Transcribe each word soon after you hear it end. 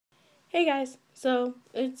Hey guys, so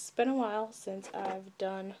it's been a while since I've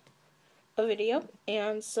done a video,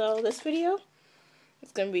 and so this video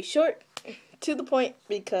is going to be short, to the point,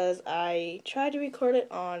 because I tried to record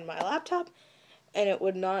it on my laptop and it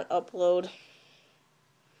would not upload,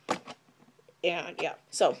 and yeah,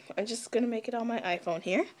 so I'm just going to make it on my iPhone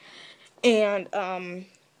here, and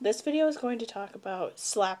this video is going to talk about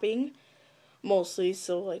slapping, mostly,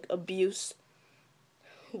 so like abuse,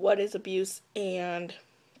 what is abuse, and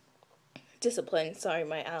discipline. Sorry,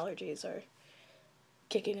 my allergies are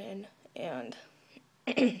kicking in, and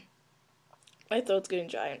my throat's getting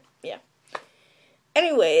dry. Yeah.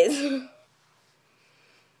 Anyways,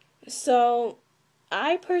 so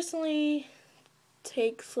I personally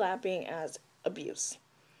take slapping as abuse.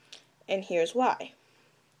 And here's why.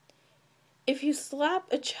 If you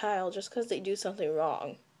slap a child just because they do something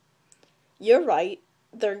wrong, you're right,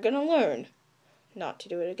 they're gonna learn not to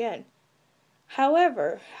do it again.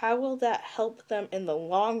 However, how will that help them in the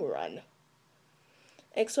long run?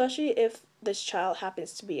 Especially if this child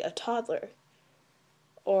happens to be a toddler,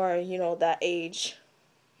 or, that age,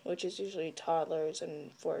 which is usually toddlers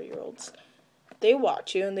and 4-year-olds. They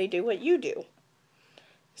watch you and they do what you do.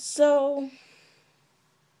 So,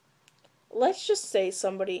 let's just say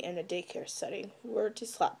somebody in a daycare setting were to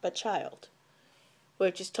slap a child,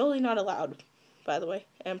 which is totally not allowed, by the way,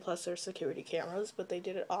 and plus there's security cameras, but they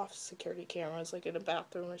did it off security cameras, like in a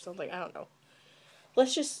bathroom or something, I don't know.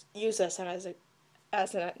 Let's just use this I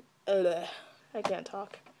can't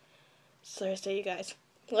talk. It's Thursday, you guys.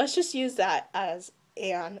 Let's just use that as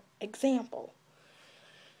an example.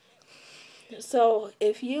 So,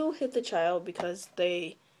 if you hit the child because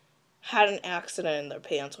they had an accident in their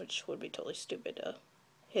pants, which would be totally stupid to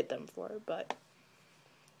hit them for,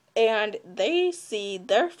 and they see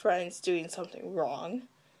their friends doing something wrong,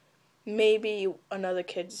 maybe another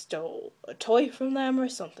kid stole a toy from them or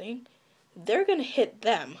something, they're gonna hit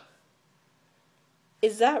them.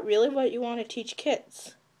 Is that really what you want to teach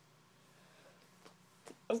kids?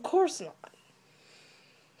 Of course not.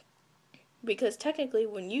 Because technically,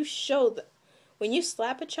 when you slap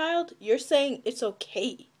a child, you're saying it's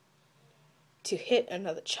okay to hit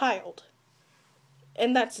another child.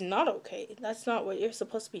 And that's not okay. That's not what you're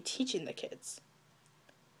supposed to be teaching the kids.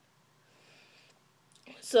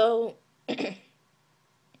 So,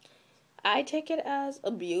 I take it as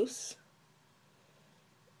abuse.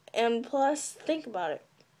 And plus, think about it.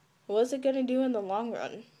 What's it going to do in the long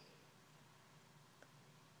run?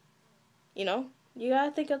 You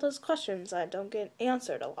gotta think of those questions that don't get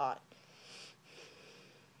answered a lot.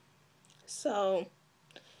 So,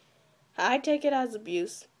 I take it as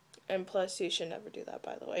abuse. And plus, you should never do that,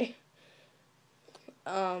 by the way.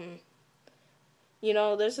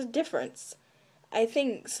 There's a difference. I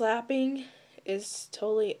think slapping is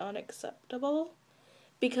totally unacceptable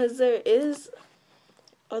because there is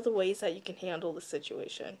other ways that you can handle the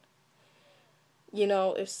situation.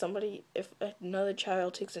 If another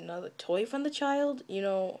child takes another toy from the child,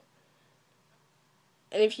 and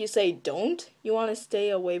if you say don't, you want to stay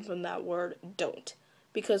away from that word don't.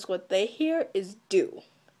 Because what they hear is do.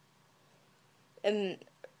 And,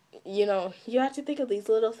 you have to think of these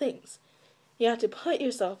little things. You have to put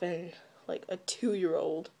yourself in, like, a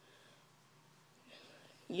 2-year-old,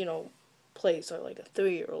 place, or like a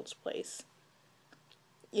 3-year-old's place.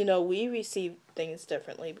 We receive things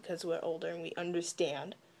differently because we're older and we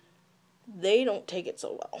understand. They don't take it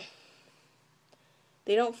so well.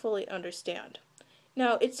 They don't fully understand.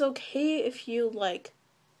 Now, it's okay if you,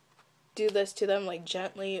 do this to them,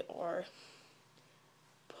 gently, or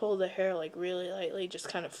pull the hair, really lightly, just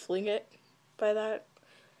kind of fling it by that.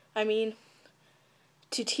 I mean,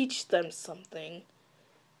 to teach them something,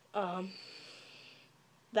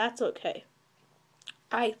 that's okay,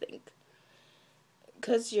 I think.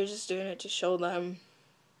 Because you're just doing it to show them,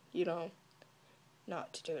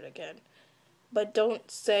 not to do it again. But don't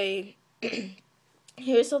say,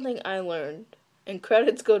 here's something I learned, and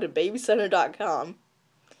credits go to babycenter.com.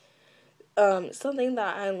 Something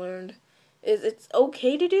that I learned is it's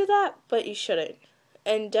okay to do that, but you shouldn't.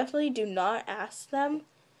 And definitely do not ask them,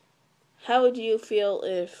 how would you feel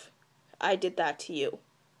if I did that to you?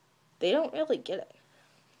 They don't really get it.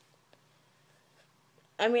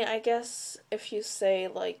 I mean, I guess if you say,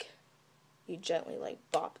 you gently,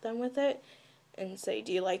 bop them with it, and say,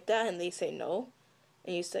 do you like that? And they say no,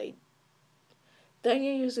 and you say, then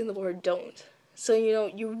you're using the word don't. So,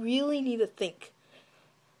 you really need to think.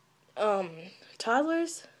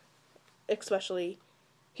 Toddlers, especially,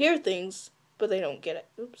 hear things, but they don't get it.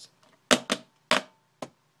 Oops.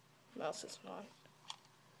 Mouse is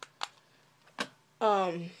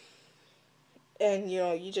on. And,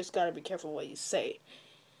 you just gotta be careful what you say.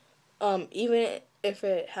 Even if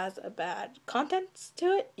it has a bad contents to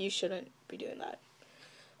it, you shouldn't be doing that.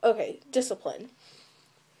 Okay, discipline.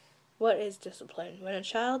 What is discipline? When a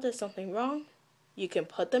child does something wrong, you can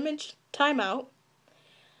put them in timeout.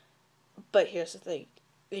 But here's the thing.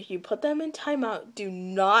 If you put them in timeout, do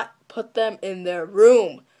not put them in their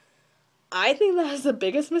room. I think that is the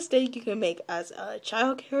biggest mistake you can make as a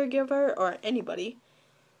child caregiver or anybody.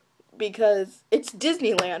 Because it's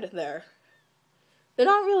Disneyland in there. They're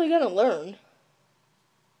not really going to learn.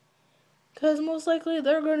 Because most likely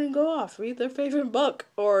they're going to go off, read their favorite book,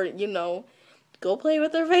 or, go play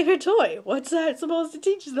with their favorite toy. What's that supposed to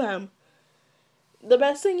teach them? The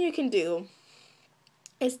best thing you can do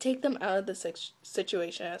is take them out of the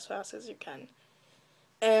situation as fast as you can.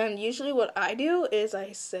 And usually what I do is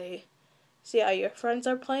I say, see how your friends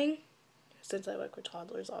are playing? Since I work with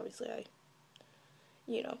toddlers, obviously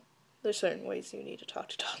there's certain ways you need to talk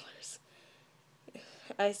to toddlers.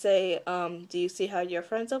 I say, do you see how your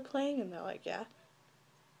friends are playing? And they're like, yeah.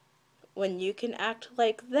 When you can act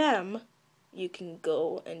like them, you can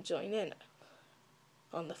go and join in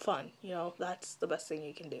on the fun. That's the best thing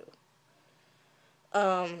you can do.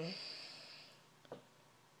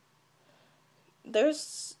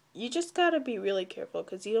 You just gotta be really careful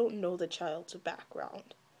because you don't know the child's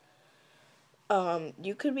background.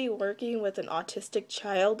 You could be working with an autistic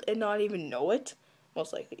child and not even know it.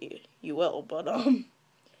 Most likely you will, but,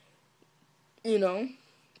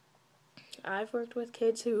 I've worked with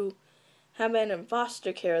kids who have been in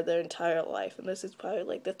foster care their entire life, and this is probably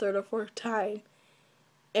like the third or fourth time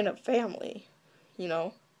in a family,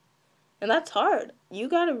 and that's hard. You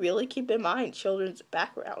gotta really keep in mind children's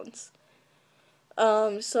backgrounds.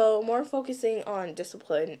 So more focusing on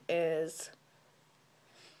discipline is,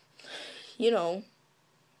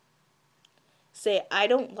 say, I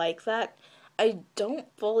don't like that. I don't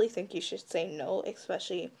fully think you should say no,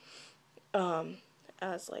 especially,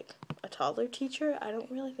 as, like, a toddler teacher. I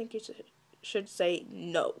don't really think you should say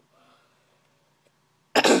no.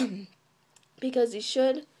 Because you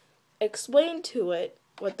should explain to it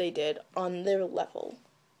what they did on their level.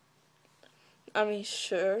 I mean,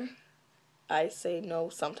 sure, I say no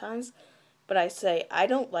sometimes, but I say, I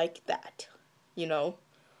don't like that,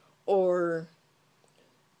 or,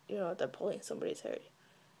 they're pulling somebody's hair.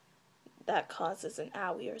 That causes an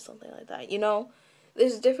owie or something like that,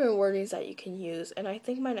 There's different wordings that you can use, and I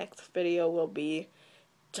think my next video will be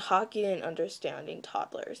talking and understanding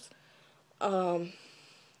toddlers. I'll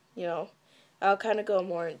kind of go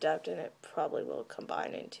more in depth, and it probably will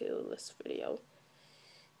combine into this video.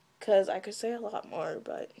 Because I could say a lot more,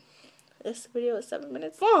 but this video is 7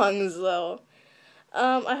 minutes long, so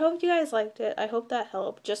I hope you guys liked it. I hope that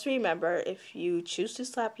helped. Just remember, if you choose to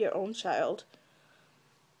slap your own child,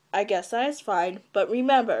 I guess that is fine, but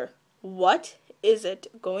remember, what is it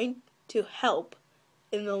going to help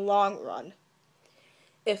in the long run?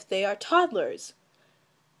 If they are toddlers,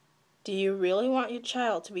 do you really want your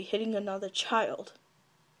child to be hitting another child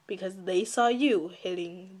because they saw you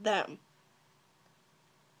hitting them?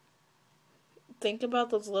 Think about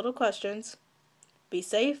those little questions. Be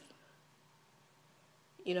safe.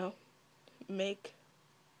 Make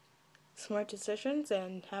smart decisions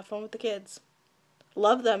and have fun with the kids.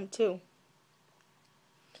 Love them too.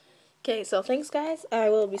 Okay, so thanks guys. I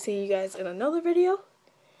will be seeing you guys in another video.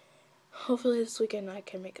 Hopefully this weekend I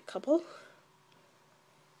can make a couple.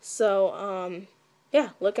 So, yeah,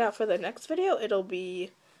 look out for the next video. It'll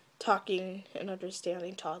be talking and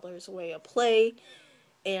understanding toddlers' way of play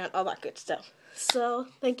and all that good stuff. So,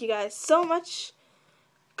 thank you guys so much.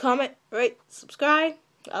 Comment, rate, subscribe,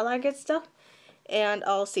 all that good stuff. And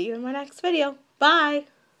I'll see you in my next video. Bye!